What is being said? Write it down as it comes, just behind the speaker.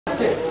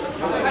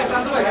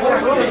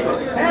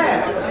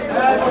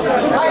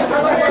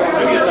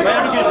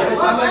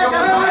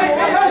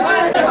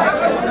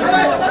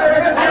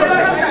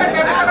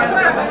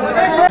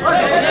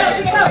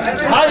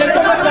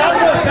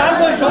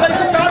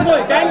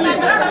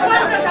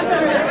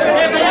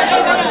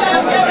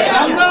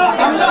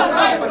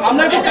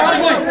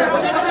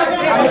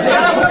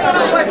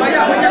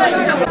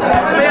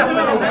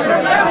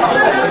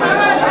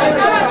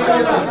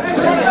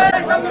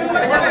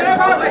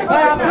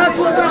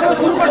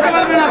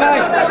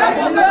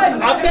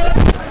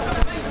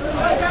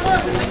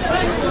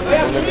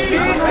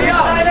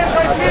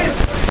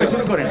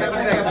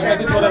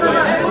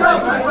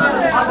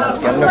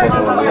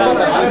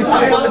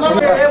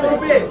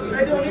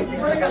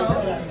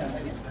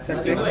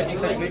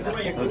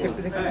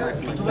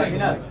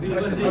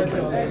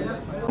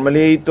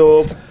Normally তো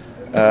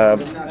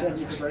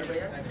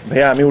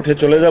ভাইয়া আমি উঠে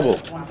চলে যাব।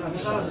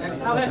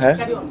 হ্যাঁ,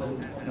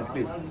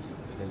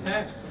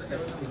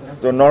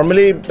 তো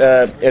নর্মালি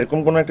এরকম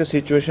কোনো একটা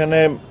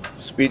সিচুয়েশনে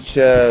স্পিচ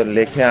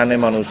লেখে আনে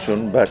মানুষজন,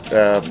 বাট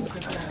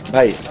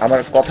ভাই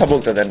আমার কথা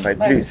বলতে দেন ভাই,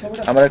 প্লিজ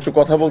আমার একটু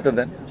কথা বলতে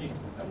দেন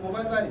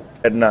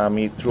না।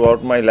 আমি থ্রু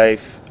আউট মাই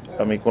লাইফ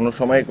আমি কোনো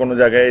সময় কোনো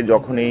জায়গায়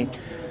যখনই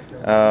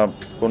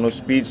কোনো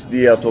স্পিচ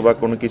দিয়ে অথবা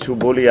কোনো কিছু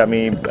বলি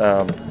আমি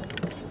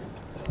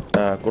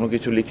কোনো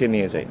কিছু লিখে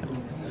নিয়ে যাই না।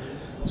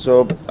 সো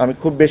আমি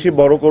খুব বেশি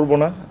বড় করব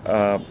না,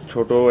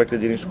 ছোট একটা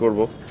জিনিস করব।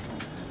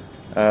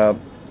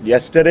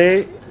 yesterday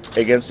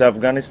against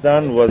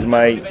Afghanistan was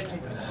my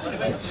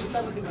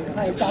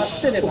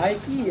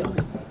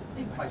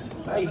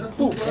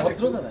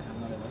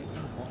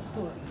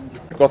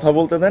কথা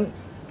বলতে দেন,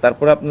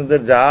 তারপর আপনাদের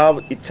যা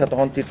ইচ্ছা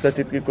তখন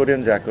চিৎকার করেন,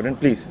 যা করেন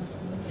প্লিজ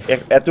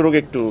এতটুকু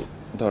একটু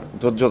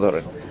ধৈর্য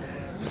ধরেন।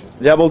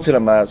 যা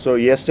বলছিলাম, so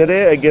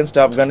yesterday against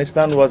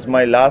Afghanistan was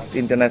my last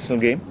international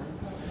game.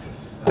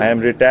 I am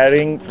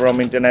retiring from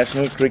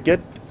international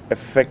cricket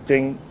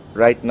affecting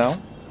right now.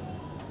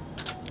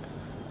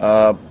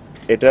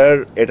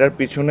 এটার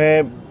পিছনে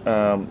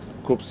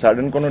খুব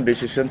সাডেন কোনো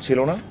ডিসিশন ছিল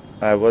না।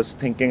 I was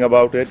thinking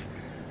about it.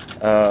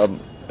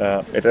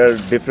 এটার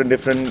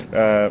ডিফারেন্ট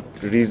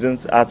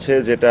রিজনস আছে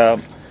যেটা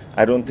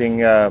আই ডোন্ট থিঙ্ক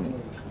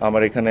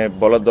আমার এখানে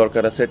বলার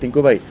দরকার আছে।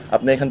 টিঙ্কু ভাই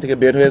আপনি এখান থেকে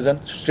বের হয়ে যান,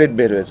 স্ট্রেট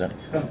বের হয়ে যান,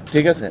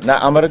 ঠিক আছে? না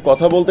আমার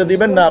কথা বলতে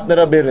দিবেন না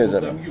আপনারা বের হয়ে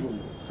যাবেন।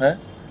 হ্যাঁ,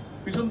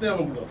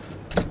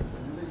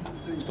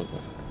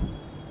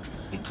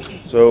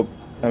 সো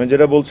আমি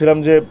যেটা বলছিলাম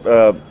যে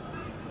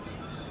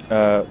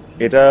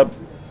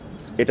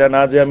এটা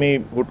না যে আমি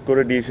হুট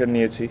করে ডিসিশন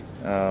নিয়েছি,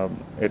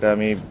 এটা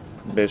আমি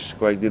বেশ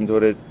কয়েকদিন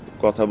ধরে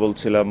কথা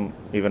বলছিলাম,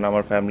 ইভেন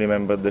আমার ফ্যামিলি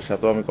মেম্বারদের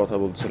সাথেও আমি কথা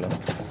বলছিলাম।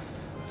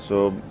 So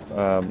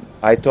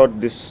I thought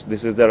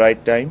this is the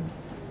right time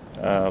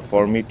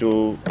for me to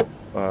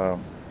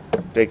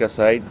take a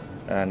side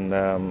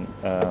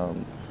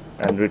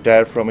and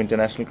retire from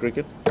international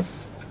cricket.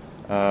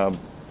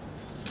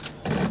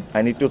 I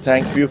need to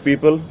thank few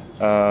people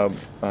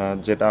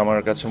যেটা আমার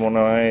কাছে মনে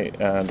হয়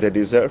they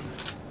deserve.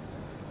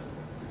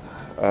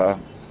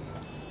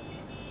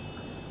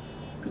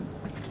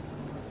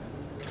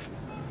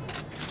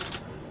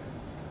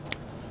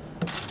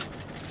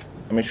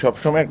 আমি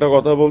সবসময় একটা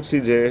কথা বলছি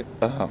যে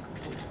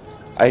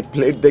I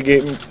played the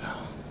game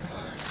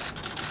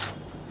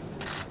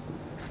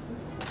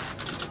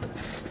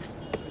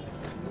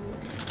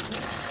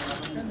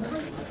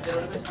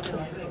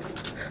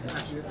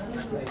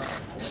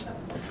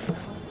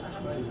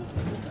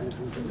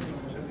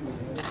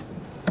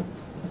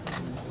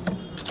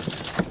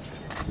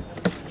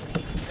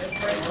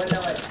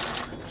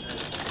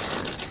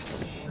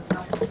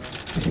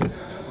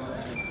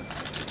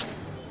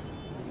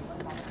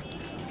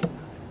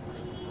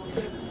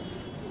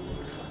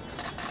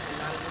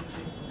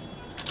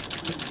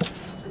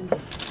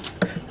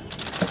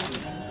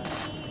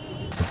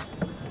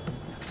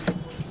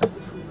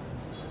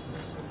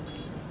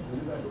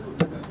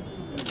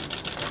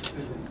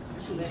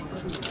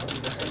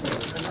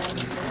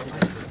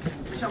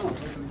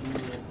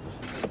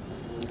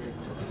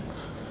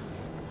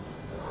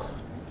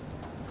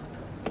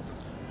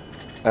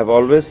I've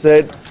always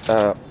said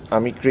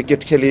আমি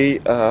ক্রিকেট খেলি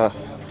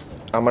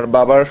আমার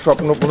বাবার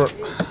স্বপ্ন পূরণ।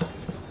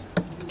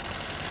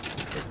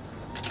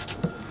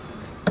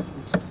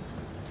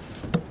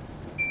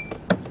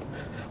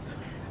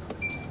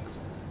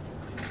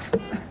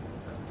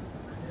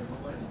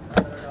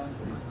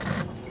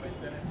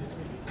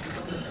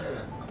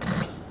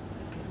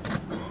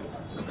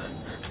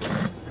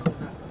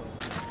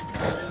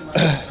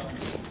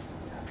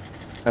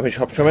 আমি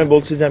সবসময়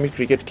বলছি যে আমি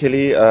ক্রিকেট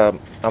খেলি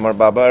আমার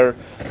বাবার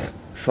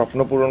স্বপ্ন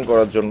পূরণ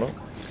করার জন্য।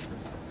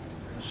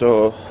 So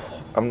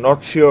I'm not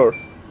sure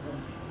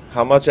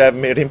how much I've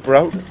made him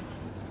proud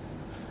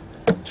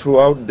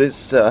throughout this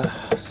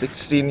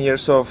 16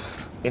 years of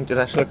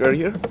international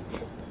career.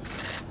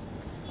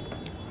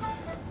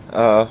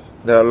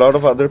 There are a lot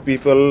of other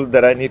people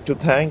that I need to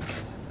thank.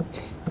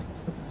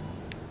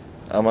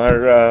 আমার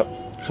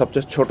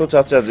সবচেয়ে ছোট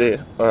চাচা যে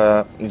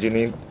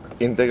যিনি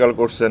ইন্তেকাল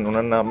করছেন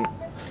ওনার নাম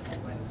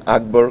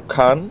আকবর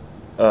খান।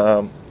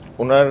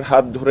 ওনার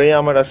হাত ধরেই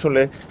আমার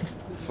আসলে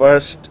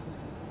ফার্স্ট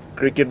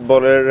ক্রিকেট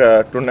বলের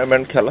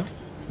টুর্নামেন্ট খেলা।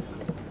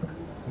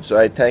 So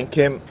I thank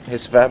him,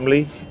 his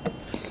family.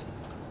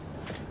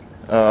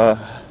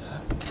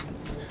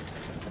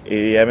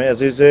 এই এম এ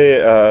আজিজে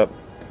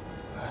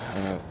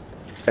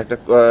একটা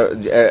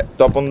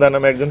তপন দা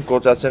নামে একজন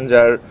কোচ আছেন,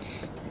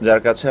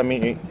 যার কাছে আমি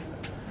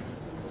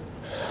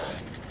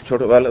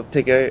ছোটবেলা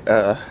থেকে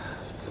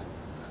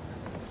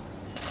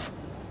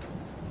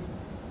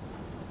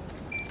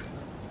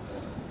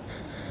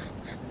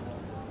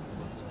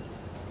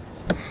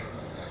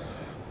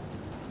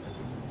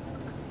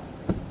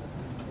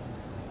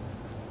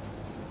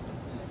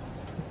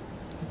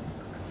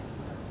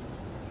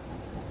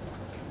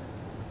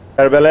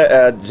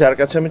যার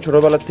কাছে আমি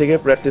ছোটবেলা থেকে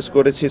প্র্যাকটিস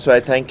করেছি। So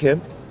I thank him.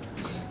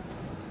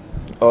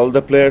 All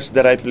the players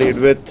that I played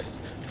with,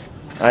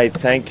 I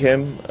thank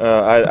him.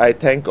 I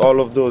thank all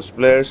of those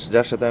players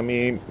যার সাথে আমি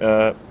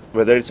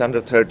whether it's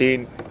under 13,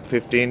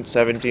 15,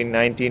 17,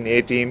 19,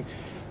 18,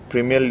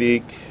 Premier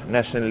League,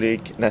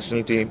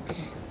 national team,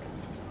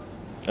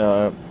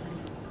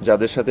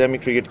 যাদের সাথে আমি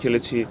ক্রিকেট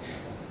খেলেছি,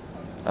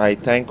 I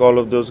thank all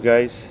of those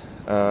guys,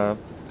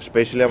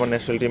 specially আমার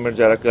national টিমের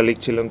যারা কালিগ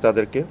ছিলেন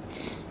তাদেরকে।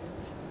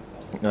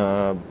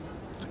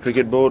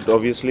 Cricket board,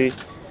 obviously,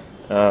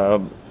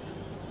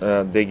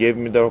 they gave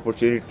me the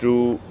opportunity to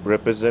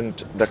represent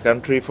the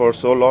country for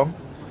so long,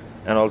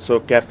 and also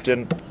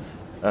captain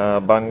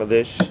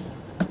Bangladesh.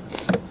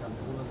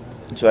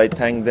 So I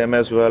thank them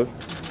as well.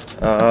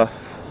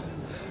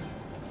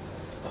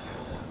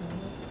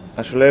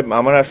 আসলে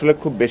আমার আসলে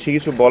খুব বেশি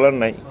কিছু বলার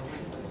নাই।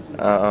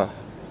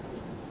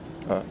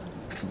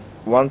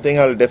 One thing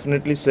I'll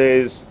definitely say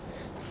is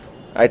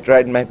I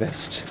tried my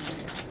best.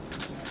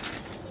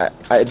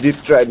 I did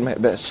try my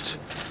best.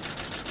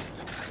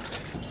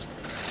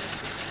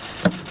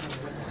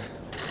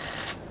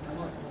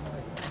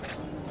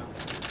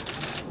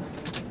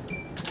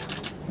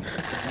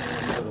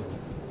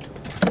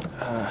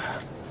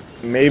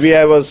 Maybe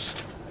I was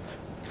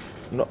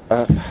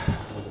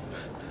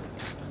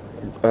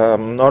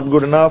not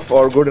good enough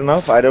or good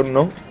enough, I don't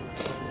know.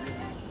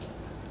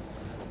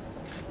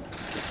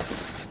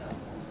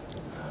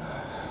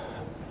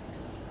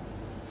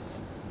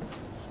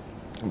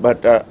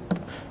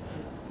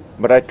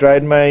 But I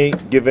tried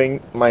giving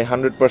my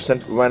 100%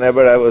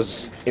 whenever I was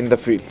in the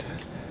field.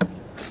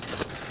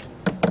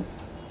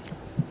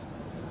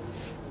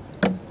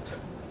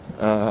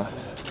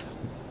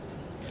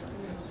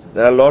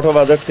 There are a lot of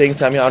other things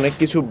আমি অনেক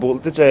কিছু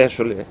বলতে চাই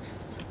আসলে।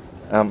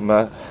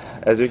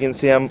 As you can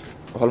see, I'm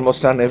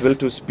almost unable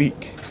to speak,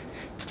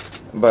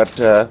 but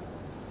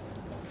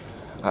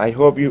I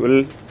hope you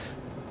will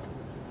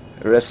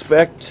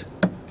respect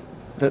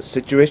the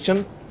situation.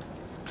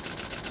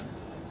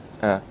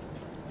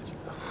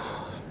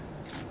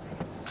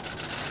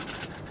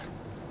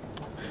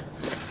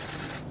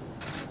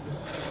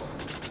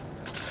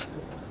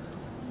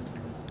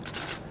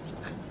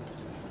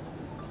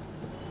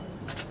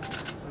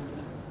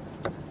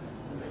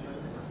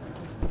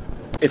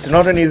 It's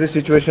not an easy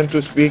situation to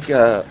speak.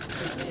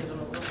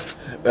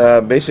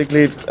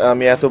 Basically,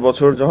 আমি এত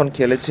বছর যখন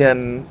খেলেছি,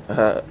 and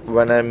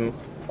when I'm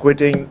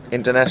quitting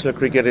international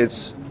cricket, it's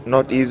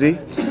not easy.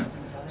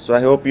 So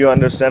I hope you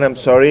understand. I'm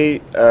sorry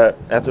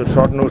এত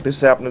short notice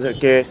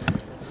আপনাদেরকে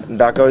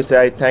ডাকা হয়েছে.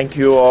 I thank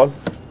you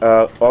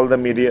all the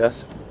media.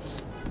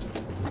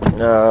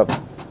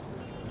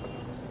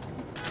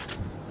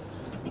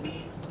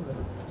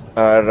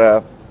 R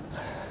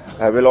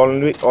I will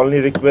only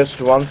request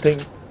one thing,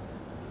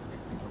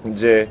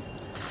 যে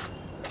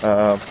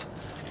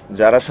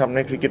যারা সামনে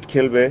cricket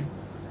খেলবে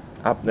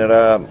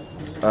আপনারা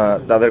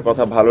তাদের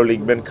কথা ভালো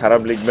লিখবেন,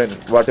 খারাপ লিখবেন,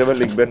 হোয়াট এভার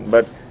লিখবেন,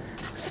 but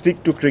stick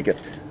to cricket.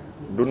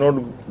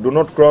 Do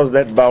not cross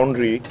that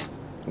boundary,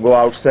 go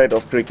outside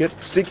of cricket.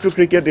 Stick to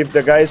cricket. If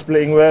the guy is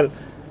playing well,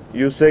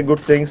 you say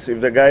good things. If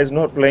the guy is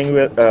not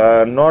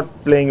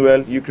playing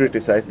well, you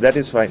criticize. That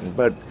is fine.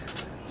 But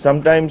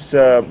sometimes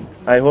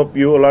I hope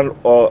you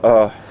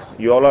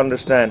all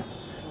understand,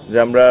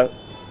 Jamra,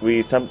 we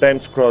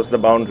sometimes cross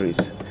the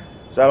boundaries.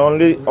 So I'll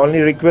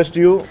only request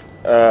you,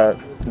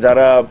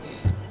 যারা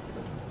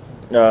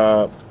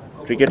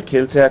cricket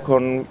খেলছে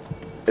এখন,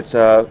 it's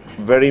a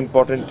very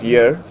important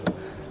year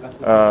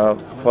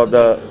for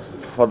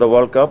the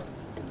World Cup.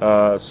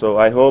 So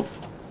I hope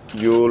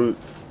you'll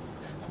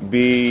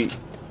be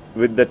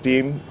with the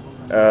team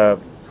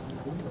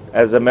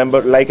as a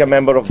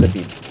member of the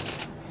team.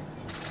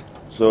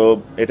 So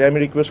এটা আমি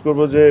request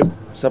করবো যে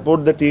support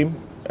the team.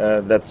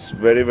 That's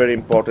very, very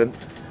important.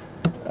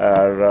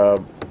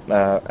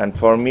 And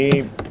for me,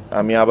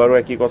 আমি আবারও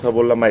একই কথা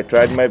বললাম, I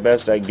tried my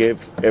best, I gave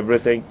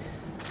everything.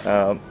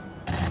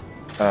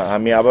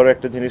 আমি আবারও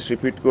একটা জিনিস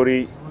রিপিট করি,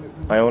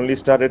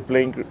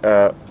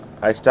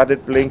 I started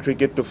playing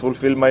cricket to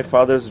fulfill my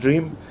father's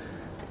dream.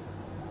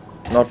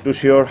 Not too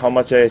sure how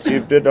much I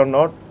achieved it or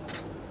not,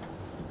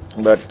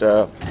 but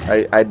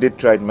I did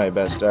try my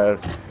best.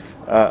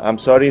 I'm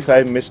sorry if I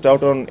missed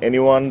out on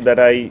anyone that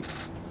I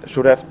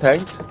should have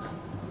thanked,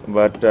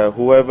 but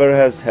whoever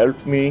has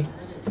helped me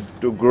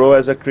to grow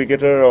as a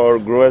cricketer or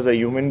grow as a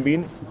human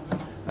being.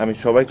 আমি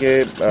সবাইকে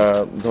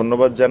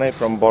ধন্যবাদ জানাই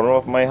from bottom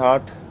of my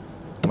heart.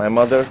 My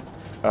mother,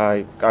 I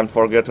can't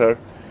forget her.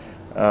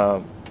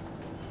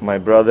 My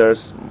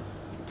brothers,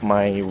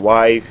 my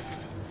wife,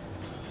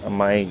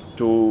 my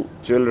 2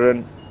 children.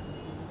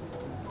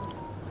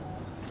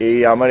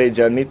 আমার এই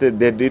জার্নিতে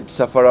they did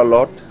suffer a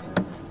lot.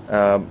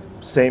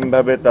 Same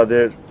ভাবে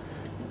তাদের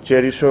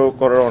চেরিশও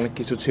করার অনেক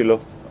কিছু ছিল,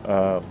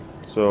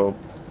 so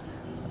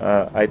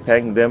I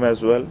thank them as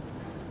well.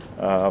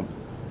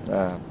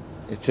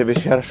 এর চেয়ে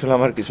বেশি আর আসলে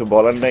আমার কিছু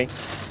বলার নাই।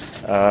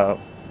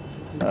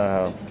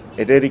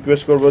 এটাই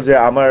রিকোয়েস্ট করবো যে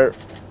আমার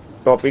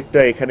টপিকটা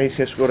এখানেই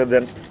শেষ করে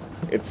দেন।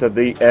 It's at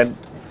the end,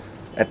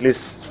 at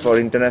least for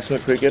international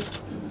cricket.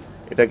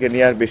 এটাকে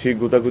নিয়ে আর বেশি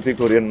গুতাগুতি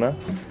করেন না,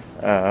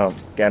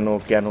 কেন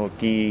কেন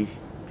কি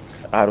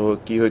আরও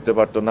কি হইতে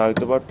পারতো না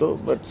হইতে পারতো,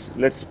 but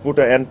let's put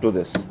a and to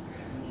this.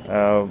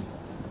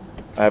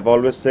 I have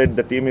always said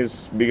the team is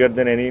bigger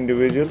than any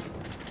individual.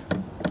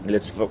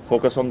 Let's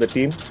focus on the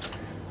team.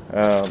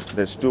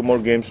 There's 2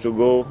 more games to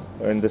go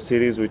in the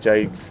series, which I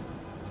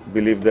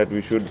believe that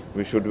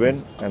we should win,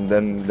 and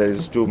then there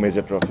is 2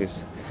 major trophies.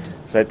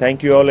 So I thank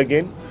you all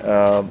again.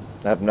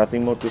 I have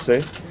nothing more to say.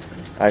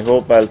 I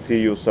hope I'll see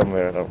you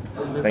somewhere around.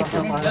 Thank you.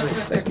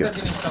 Thank you.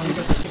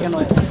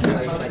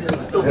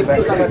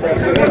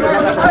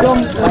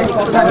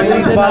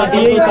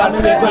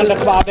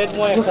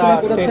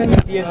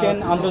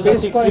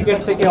 আন্তর্জাতিক cricket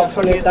থেকে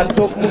অবসর নিয়ে তার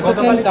চোখ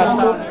মুছেছেন, তার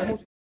চোখ